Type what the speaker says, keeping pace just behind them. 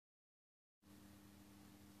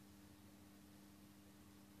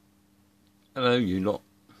Hello, you lot.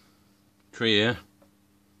 Tree here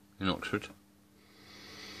in Oxford.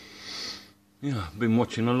 Yeah, I've been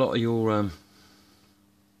watching a lot of your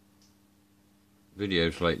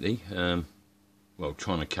videos lately. Well,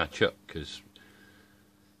 trying to catch up because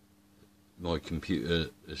my computer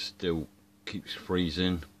still keeps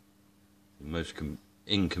freezing the most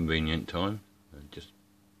inconvenient time. It just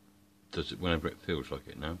does it whenever it feels like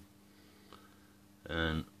it now.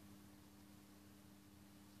 And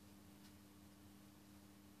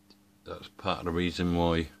that's part of the reason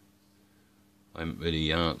why I haven't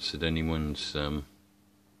really answered anyone's,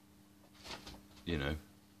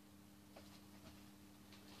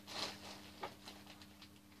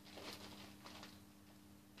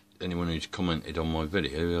 anyone who's commented on my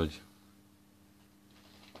video,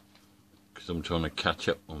 because I'm trying to catch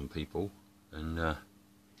up on people and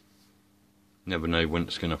never know when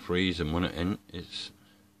it's going to freeze and when it ain't. It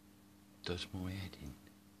does my head in.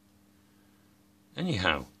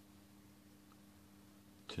 Anyhow,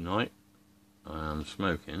 tonight I am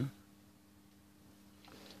smoking.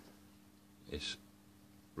 It's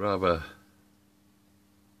rather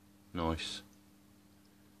nice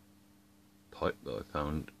pipe that I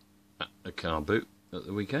found at the car boot at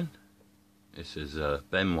the weekend. This is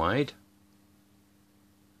Ben Wade.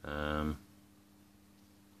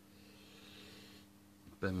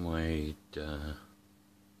 Ben Wade, let's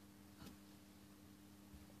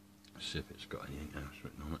see if it's got anything else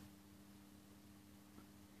written on it.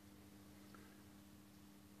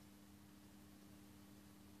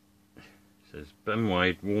 It says Ben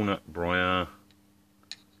Wade, Walnut Briar,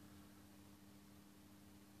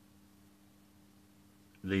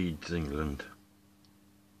 Leeds, England,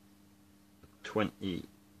 20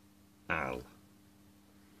 Al,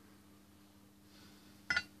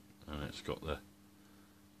 and it's got the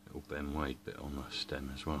little Ben Wade bit on the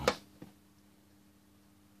stem as well.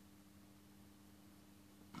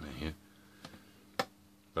 There you go.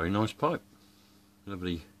 Very nice pipe,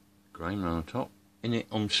 lovely grain round the top. In it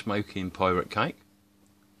I'm smoking Pirate Cake,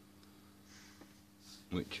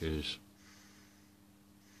 which is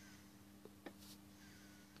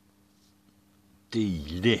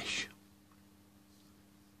delish,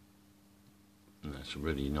 and that's a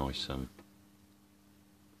really nice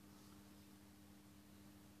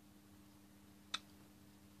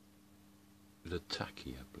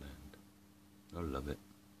Latakia blend. I love it,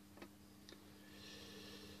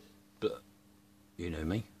 but you know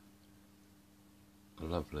me, I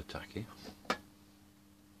love Latakia,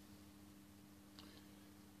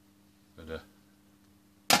 but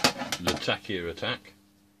Latakia attack.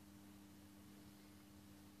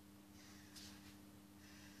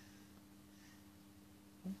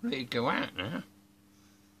 Let it go out now.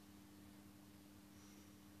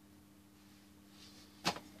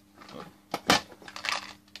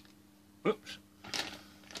 Oops.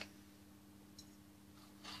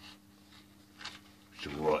 It's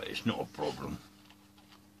alright, it's not a problem.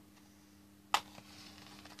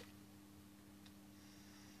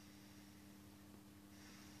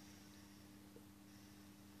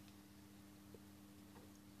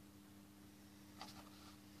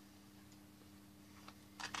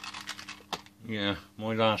 Yeah,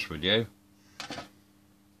 my last video,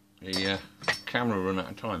 the camera ran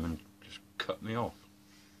out of time and just cut me off,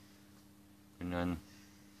 and then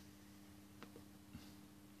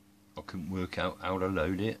I couldn't work out how to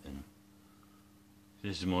load it. And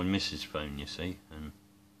this is my missus' phone, you see, and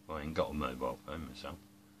I ain't got a mobile phone myself,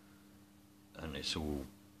 and it's all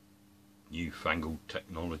newfangled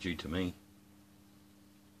technology to me.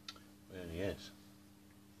 It really is.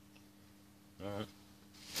 Alright.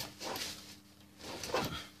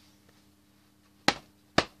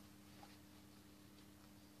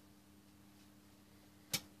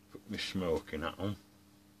 Put my smoking hat on.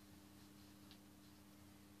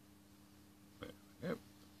 There we go.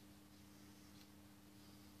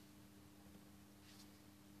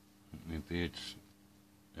 My beard's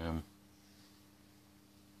coming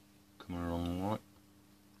along alright.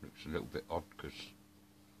 Looks a little bit odd because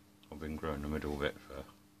I've been growing the middle of it for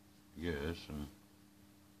years and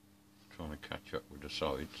trying to catch up with the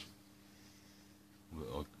sides.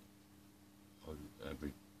 But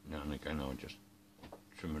every now and again I'll just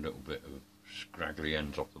trim a little bit of scraggly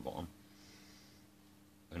ends off the bottom,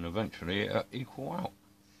 and eventually it'll equal out.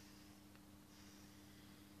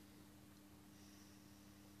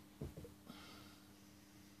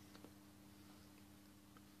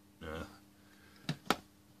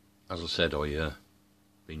 As I said, I've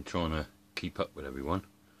been trying to keep up with everyone,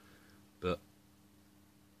 but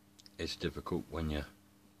it's difficult when your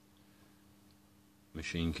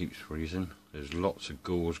machine keeps freezing. There's lots of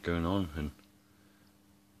gores going on, and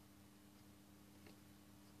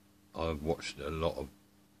I've watched a lot of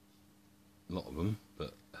them,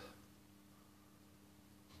 but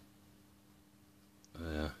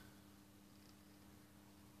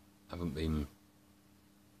haven't been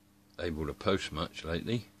able to post much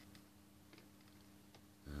lately.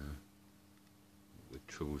 With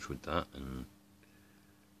troubles with that and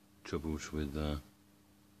troubles with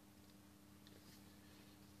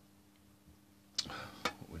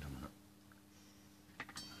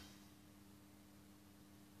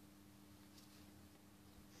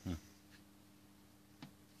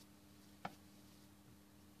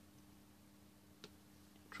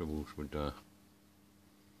troubles with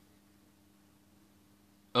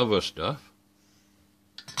other stuff,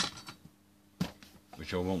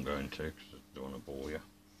 which I won't go into because I don't want to bore you.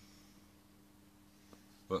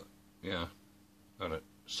 But yeah, had a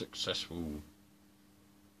successful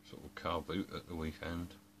sort of car boot at the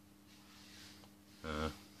weekend.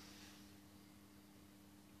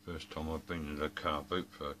 First time I've been in a car boot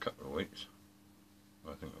for a couple of weeks.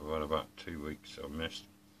 I think I've had about 2 weeks I've missed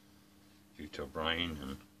due to rain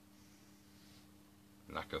and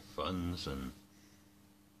lack of funds, and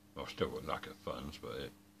I've still got lack of funds, but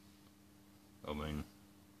I mean,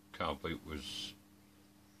 car boot was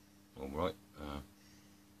alright. I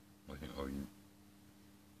think it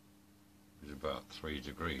was about 3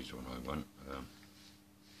 degrees when I went.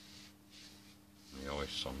 The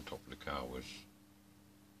ice on top of the car was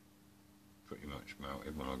pretty much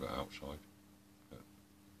melted when I got outside. I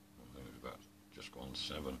think it was about just gone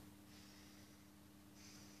 7.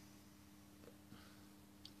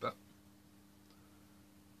 But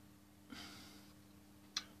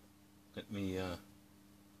let me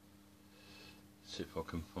see if I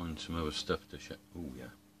can find some other stuff to show. Oh yeah.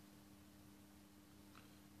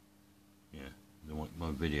 Yeah,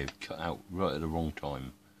 my video cut out right at the wrong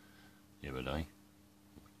time the other day.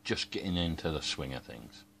 Just getting into the swing of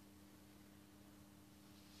things.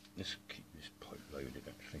 Let's keep this pipe loaded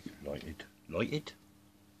actually, lighted. Lighted?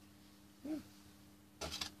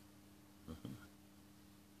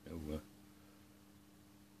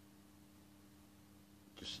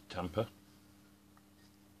 Just a tamper.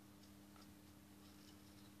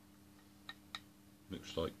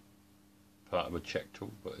 Looks like part of a check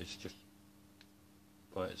tool, but it's just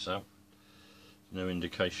by itself. No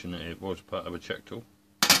indication that it was part of a check tool.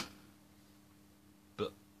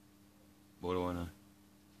 But what do I know?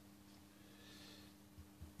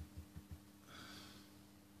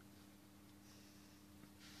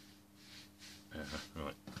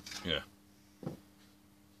 Right, yeah.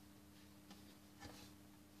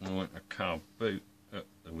 I went a car boot at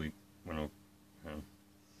the week when I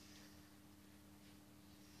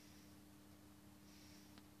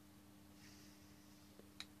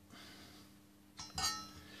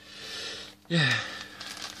yeah.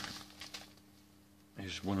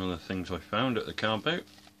 Here's one of the things I found at the car boot.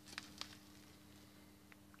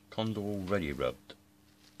 Condor Ready Rubbed.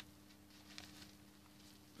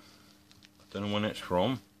 I don't know when it's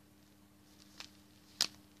from.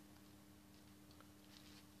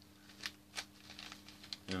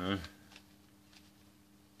 You know,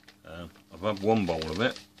 I've had one bowl of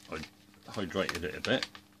it. I hydrated it a bit,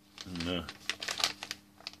 and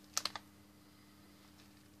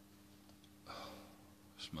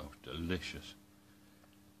smells delicious.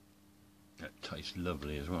 It tastes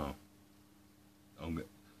lovely as well.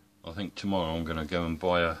 I think tomorrow I'm going to go and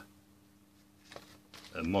buy a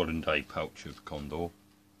modern day pouch of Condor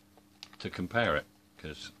to compare it,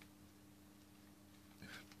 because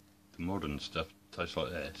the modern stuff tastes like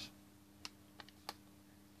this.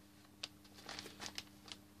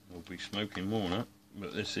 I'll be smoking more now,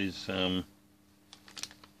 but this is who's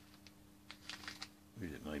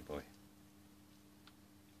it made by?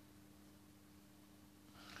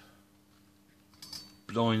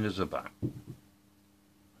 Blind as a bat.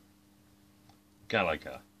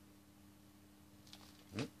 Gallagher.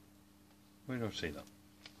 Where did I see that?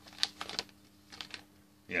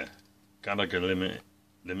 Yeah, Gallagher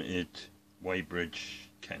Limited, Weybridge,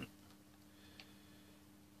 Kent.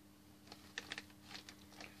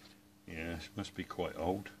 Yeah, this must be quite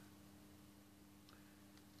old.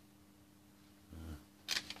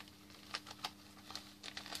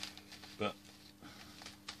 But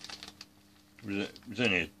it was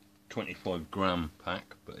only a 25-gram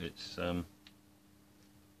pack, but it's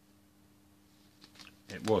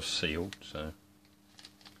it was sealed, so.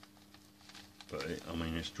 But I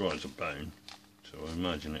mean, it's dry as a bone, so I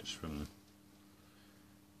imagine it's from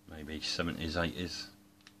maybe 70s, 80s.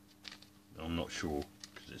 I'm not sure,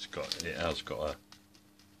 because it has got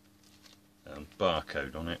a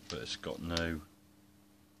barcode on it, but it's got no.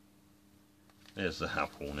 There's the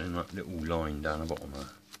health warning, that little line down the bottom there.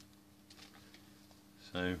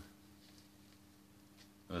 So,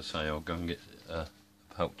 as I say, I'll go and get a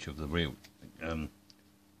pouch of the real, well,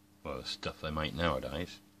 the stuff they make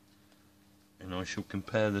nowadays, and I shall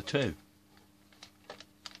compare the two.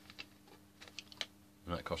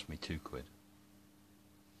 And that cost me £2.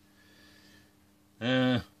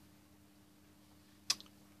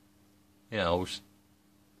 Yeah, I was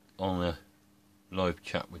on a live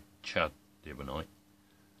chat with Chad the other night,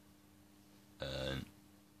 and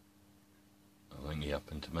I think he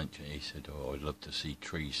happened to mention it. He said, "Oh, I'd love to see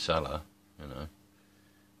Tree Cellar, you know. I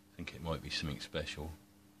think it might be something special."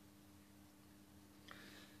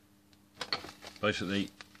 Basically,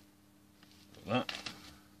 that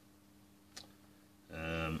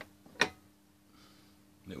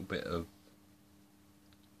little bit of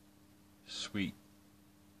sweet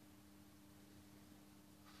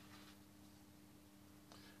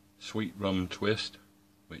rum twist,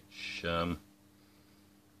 which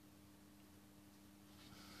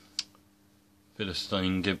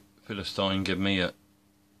Philistine gave me at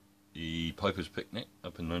the Piper's Picnic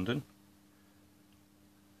up in London.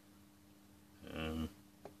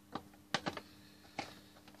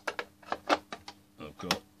 I've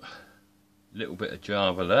got a little bit of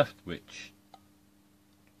Java left, which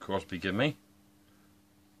Crosby gave me.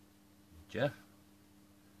 Jeff.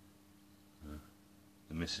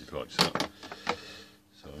 The missus likes that,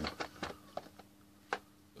 so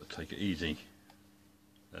gotta take it easy.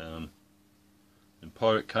 And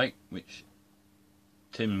Pirate Cake, which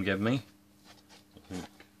Tim gave me. I think,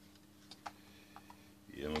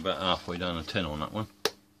 yeah, I'm about halfway down a tin on that one.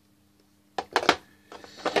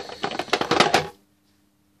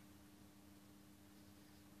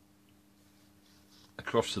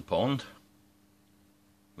 Across the Pond,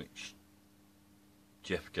 which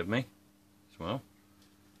Jeff gave me as well.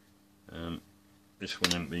 This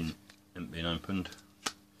one ain't been opened.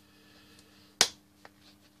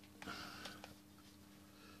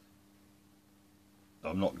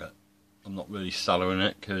 I'm not really cellaring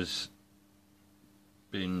it, because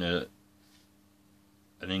being an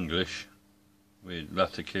English with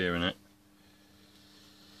Latakia in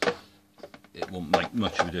it won't make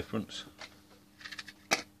much of a difference.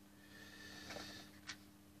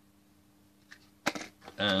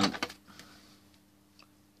 And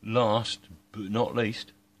last but not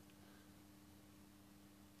least,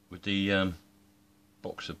 with the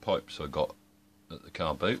box of pipes I got at the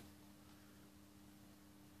car boot,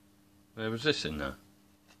 there was this in there.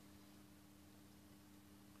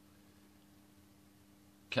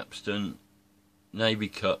 Capstan Navy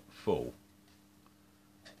Cut Full.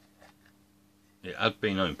 It had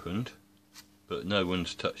been opened, but no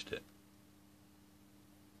one's touched it.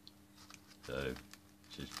 So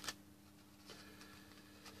it's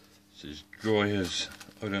as dry as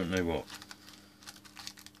I don't know what.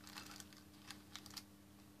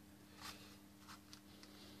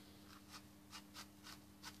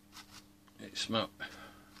 It smells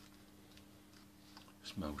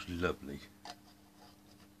lovely.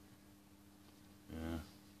 Yeah.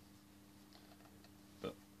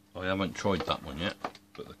 But I haven't tried that one yet.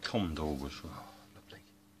 But the Condor was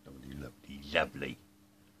lovely.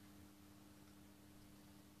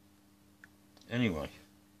 Anyway,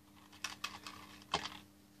 I'm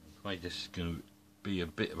afraid this is going to be a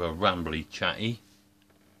bit of a rambly chatty,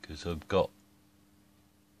 because I've got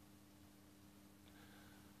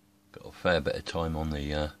a fair bit of time on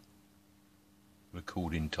the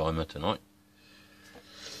recording timer tonight.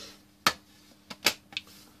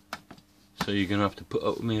 So you're going to have to put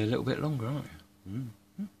up with me a little bit longer, aren't you?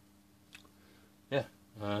 Mm-hmm. Yeah.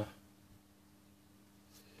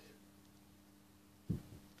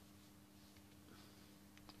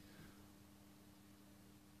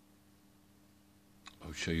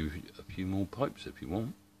 I'll show you a few more pipes if you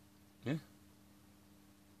want. Yeah.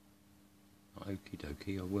 Okie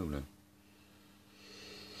dokie, I will then.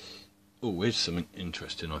 Oh, here's something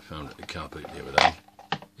interesting I found at the car boot the other day.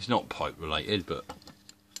 It's not pipe related, but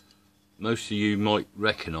most of you might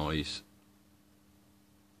recognise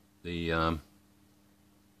the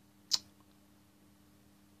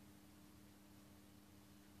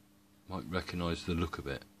look of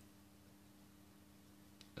it.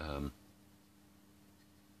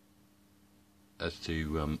 As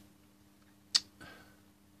to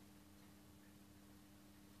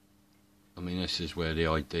I mean, this is where the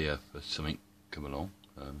idea for something come along.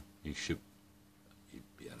 You'd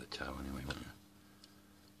be able to tell anyway, won't you?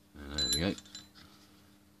 And there we go.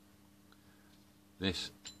 This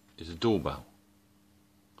is a doorbell,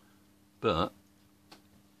 but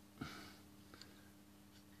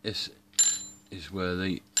this is where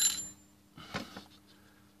the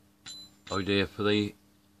idea for the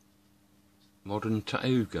modern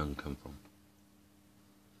tattoo gun come from.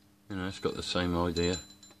 You know, it's got the same idea.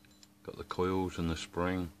 Got the coils and the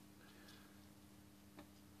spring.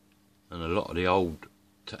 And a lot of the old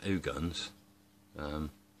tattoo guns, I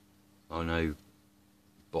know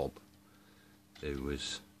Bob, who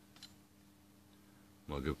was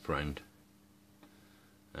my good friend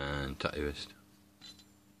and tattooist.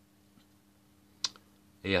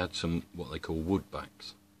 He had some what they call wood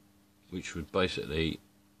backs, which was basically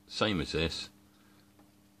same as this.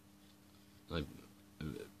 They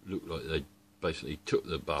looked like they basically took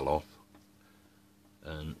the ball off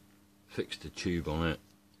and fixed a tube on it,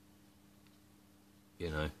 you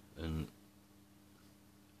know, and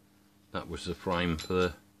that was the frame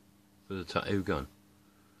for the tattoo gun.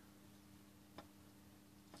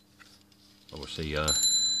 Obviously,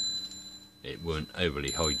 it weren't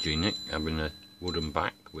overly hygienic having a wooden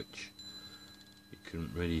back, which you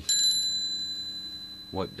couldn't really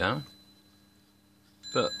wipe down.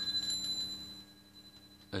 But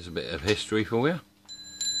there's a bit of history for you.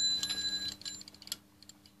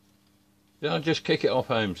 Yeah, just kick it off,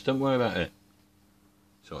 Holmes. Don't worry about it.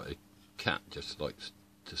 So a cat just likes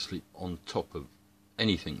to sleep on top of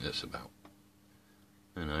anything that's about,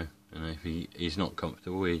 you know. And if he's not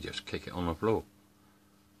comfortable, you just kick it on the floor.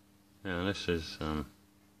 Yeah, this is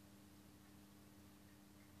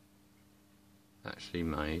actually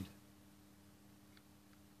made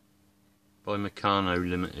by Meccano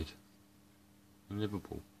Limited in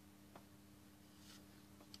Liverpool.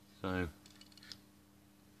 So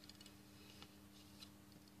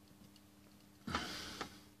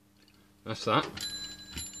that's that.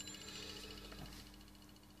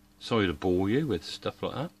 Sorry to bore you with stuff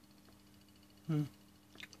like that.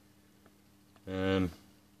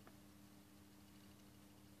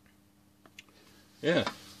 Yeah,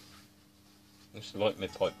 let's light my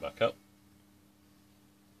pipe back up.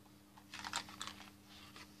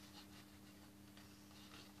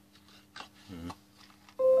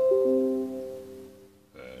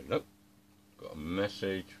 Hello, got a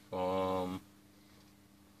message from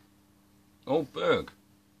old Berg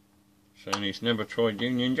saying he's never tried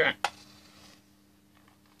Union Jack.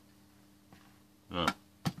 No.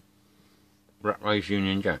 Rat Race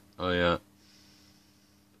Union Jack. I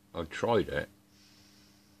tried it.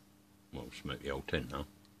 Well, smoke the old tin now.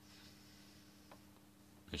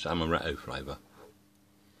 It's amaretto flavour.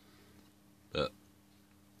 But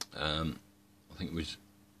I think it was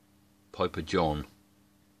Piper John.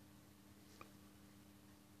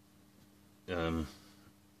 It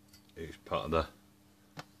was part of the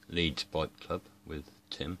Leeds Pipe Club with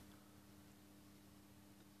Tim.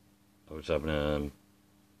 I was having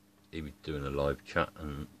he was doing a live chat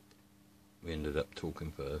and we ended up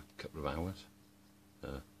talking for a couple of hours.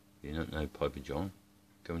 If you don't know Piper John,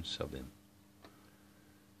 go and sub him.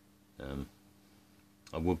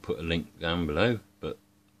 I would put a link down below, but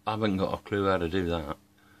I haven't got a clue how to do that.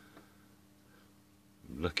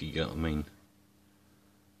 Lucky guy, I mean.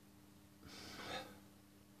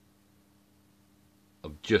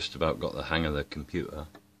 I've just about got the hang of the computer,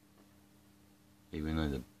 even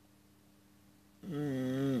though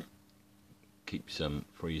the keeps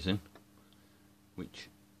freezing, which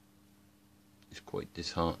is quite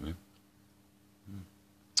disheartening.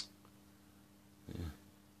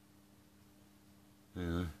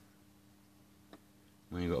 Yeah.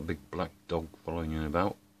 When you've got a big black dog following you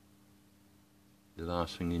about, the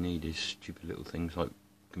last thing you need is stupid little things like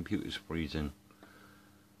computers freezing.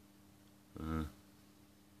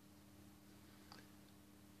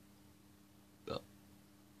 But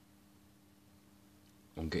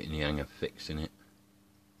I'm getting the hang of fixing it,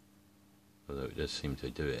 although it does seem to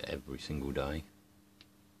do it every single day.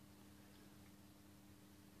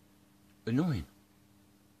 Annoying.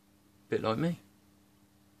 Bit like me.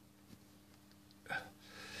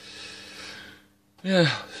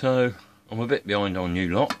 Yeah, so I'm a bit behind on you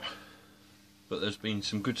lot, but there's been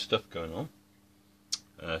some good stuff going on.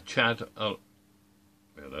 Chad, oh,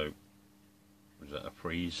 hello, was that a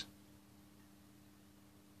freeze?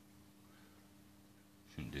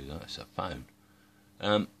 Shouldn't do that, it's a phone.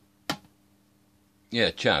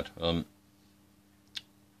 Yeah, Chad,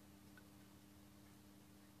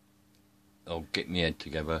 I'll get my head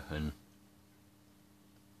together and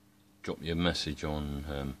drop you a message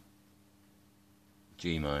on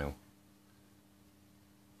Gmail.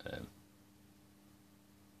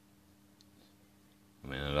 I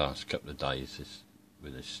mean, the last couple of days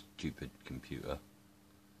with this stupid computer.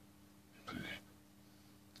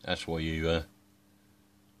 That's why you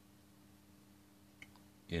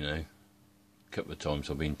know, a couple of times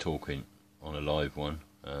I've been talking on a live one.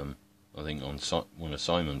 I think on one of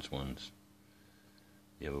Simon's ones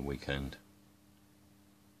the other weekend.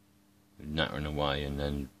 nattering away, and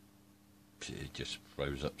then it just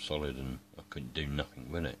froze up solid, and I couldn't do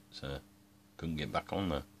nothing with it, so couldn't get back on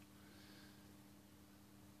there.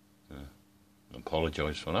 I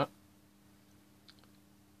apologise for that,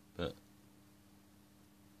 but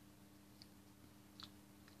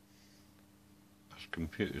that's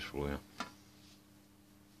computers for you.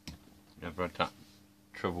 Never had that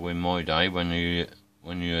trouble in my day when you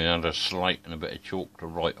had a slate and a bit of chalk to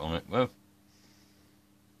write on it with.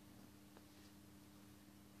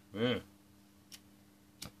 Yeah.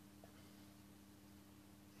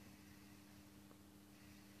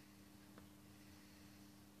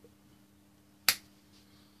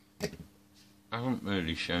 I haven't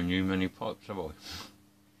really shown you many pipes, have I?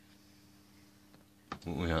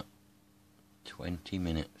 What we at? 20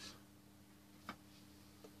 minutes.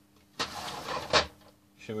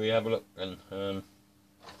 Shall we have a look and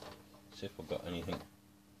see if I've got anything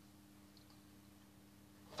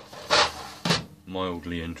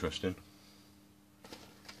mildly interesting?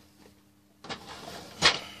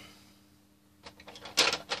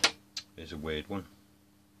 Here's a weird one.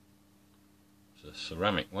 It's a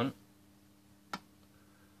ceramic one,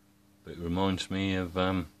 but it reminds me of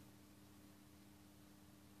one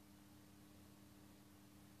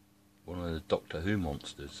of the Doctor Who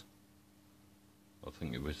monsters. I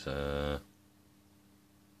think it was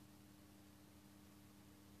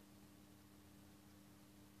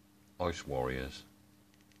Ice Warriors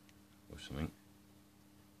or something.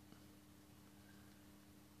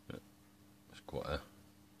 It's quite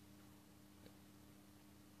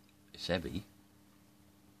it's heavy.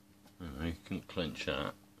 You can clench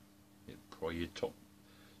that. It'd pry your top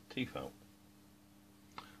teeth out.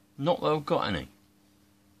 Not that I've got any.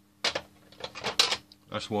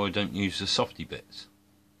 That's why I don't use the softy bits.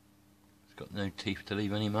 It's got no teeth to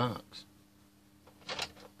leave any marks.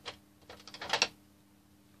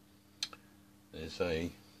 There's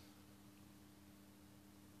a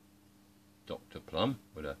Dr. Plum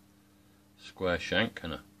with a square shank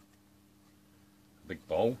and a big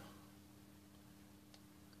bowl.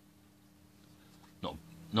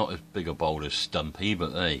 Not as big a bowl as Stumpy,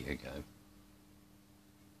 but there you go.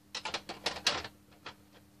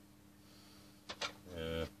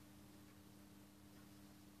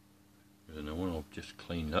 There's another one I've just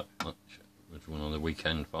cleaned up. That was one of the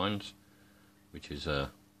weekend finds, which is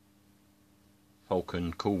a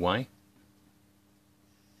Falcon Coolway,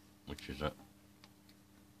 which is a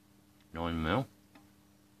 9mm.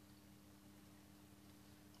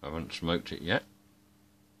 I haven't smoked it yet.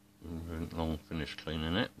 I haven't long finished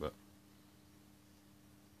cleaning it, but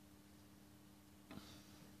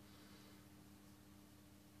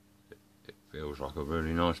it feels like a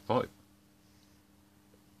really nice pipe.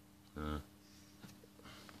 I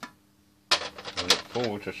look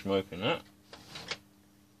forward to smoking that.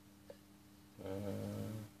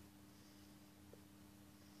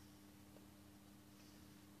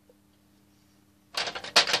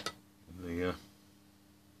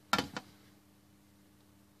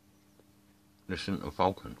 This isn't a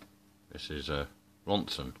Falcon. This is a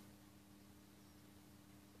Ronson.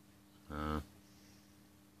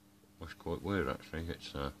 It's quite weird actually.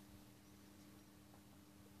 It's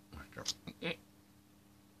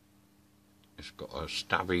got a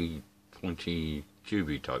stabby, pointy,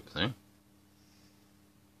 tubey type thing.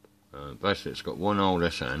 Basically, it's got one hole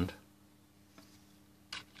this end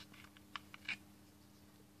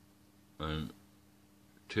and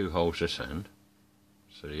two holes this end.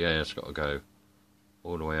 So the air's got to go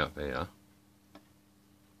all the way up here,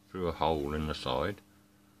 through a hole in the side,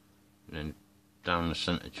 and then down the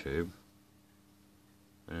centre tube,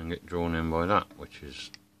 and then get drawn in by that, which is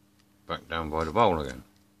back down by the bowl again.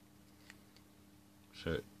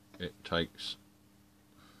 So it takes,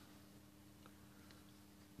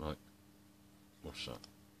 like, what's that,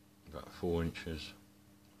 about 4 inches,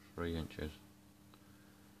 3 inches,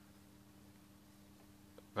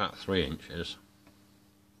 about 3 inches.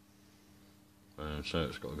 And so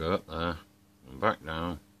it's got to go up there and back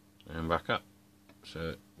down and back up, so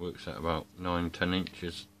it works out about 9-10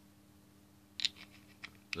 inches.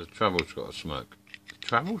 The travel's got to smoke. The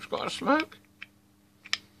travel's got to smoke?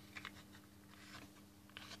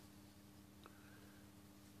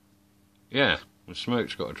 Yeah, the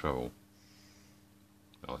smoke's got to travel.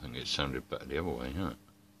 I think it sounded better the other way, hasn't it?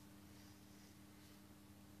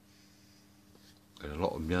 There's a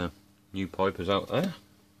lot of new pipers out there.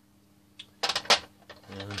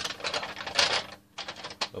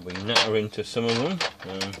 I'll be nattering to some of them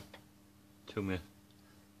till my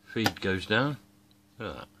feed goes down.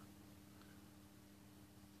 Look at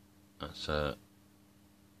that. That's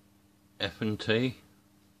F&T.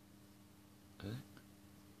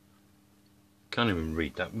 Can't even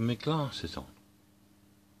read that with my glasses on.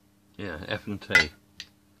 Yeah, F&T.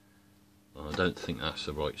 Well, I don't think that's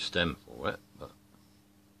the right stem for it, but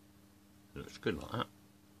it looks good like that.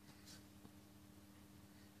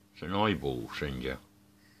 It's an eyeball singer.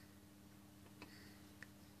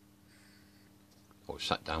 I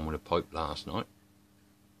sat down with a pipe last night.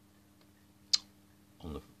 I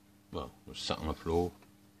was sat on the floor,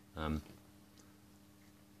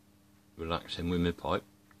 relaxing with my pipe,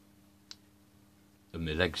 and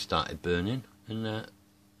my legs started burning, and there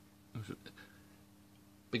was a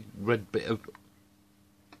big red bit of,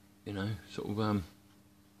 sort of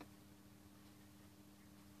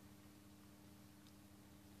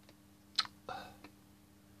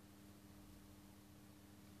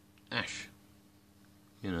ash,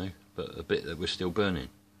 but a bit that was still burning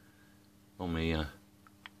on my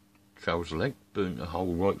trouser leg, burnt a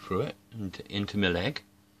hole right through it into my leg.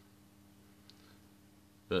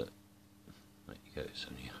 But there you go, it's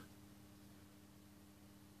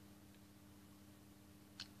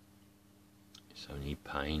only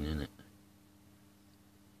pain, isn't it?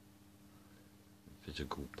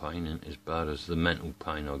 Physical pain isn't as bad as the mental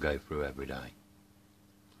pain I go through every day.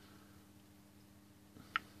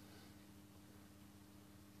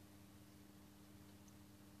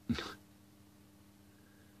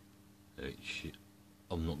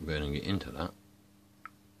 I'm not going to get into that,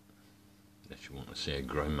 unless you want to see a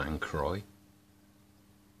grown man cry.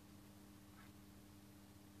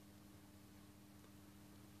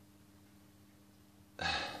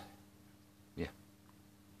 Yeah.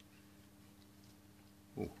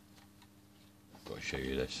 Oh, I've got to show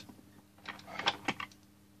you this. I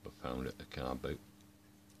found it at the car boot.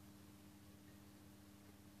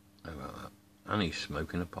 How about that? And he's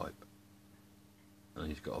smoking a pipe. And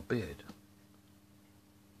he's got a beard.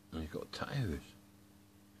 And he's got tattoos.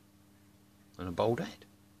 And a bald head.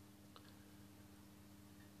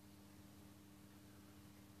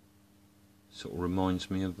 Sort of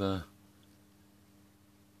reminds me of about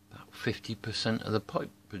 50% of the pipe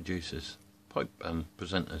producers,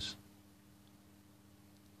 presenters.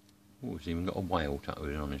 Oh, he's even got a whale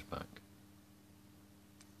tattooed on his back.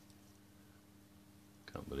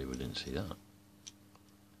 Can't believe we didn't see that.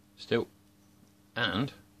 Still,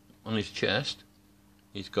 and on his chest,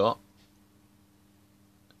 he's got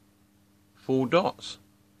 4 dots.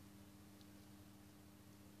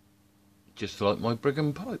 Just like my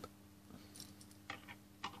Brigham pipe.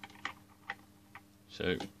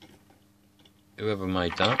 So, whoever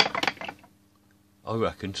made that, I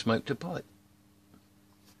reckon smoked a pipe.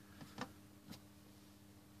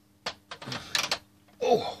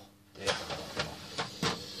 Oh! Yeah.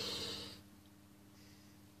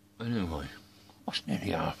 Anyway, that's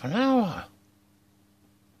nearly half an hour.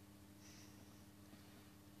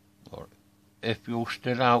 Or if you're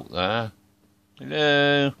still out there,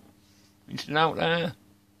 hello, you still out there?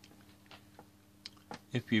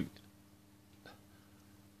 If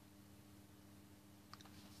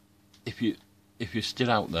you're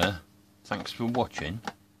still out there, thanks for watching.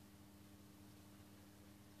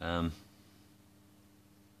 Oh,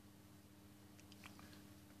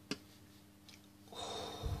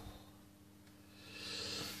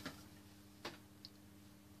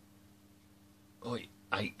 it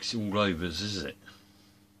aches all over, is it?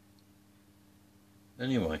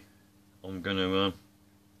 Anyway, I'm going to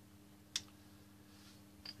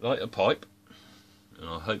light a pipe, and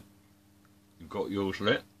I hope you've got yours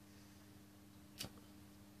lit.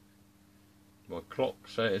 My clock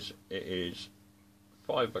says it is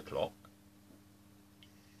 5 o'clock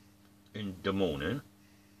in the morning.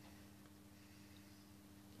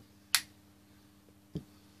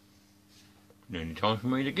 Nearly time for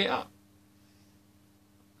me to get up.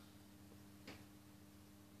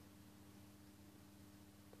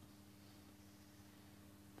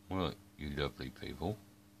 Well, you lovely people.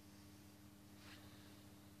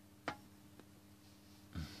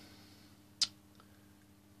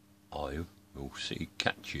 I will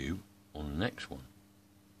catch you on the next one.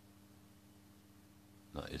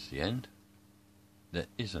 That is the end. There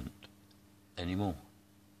isn't any more.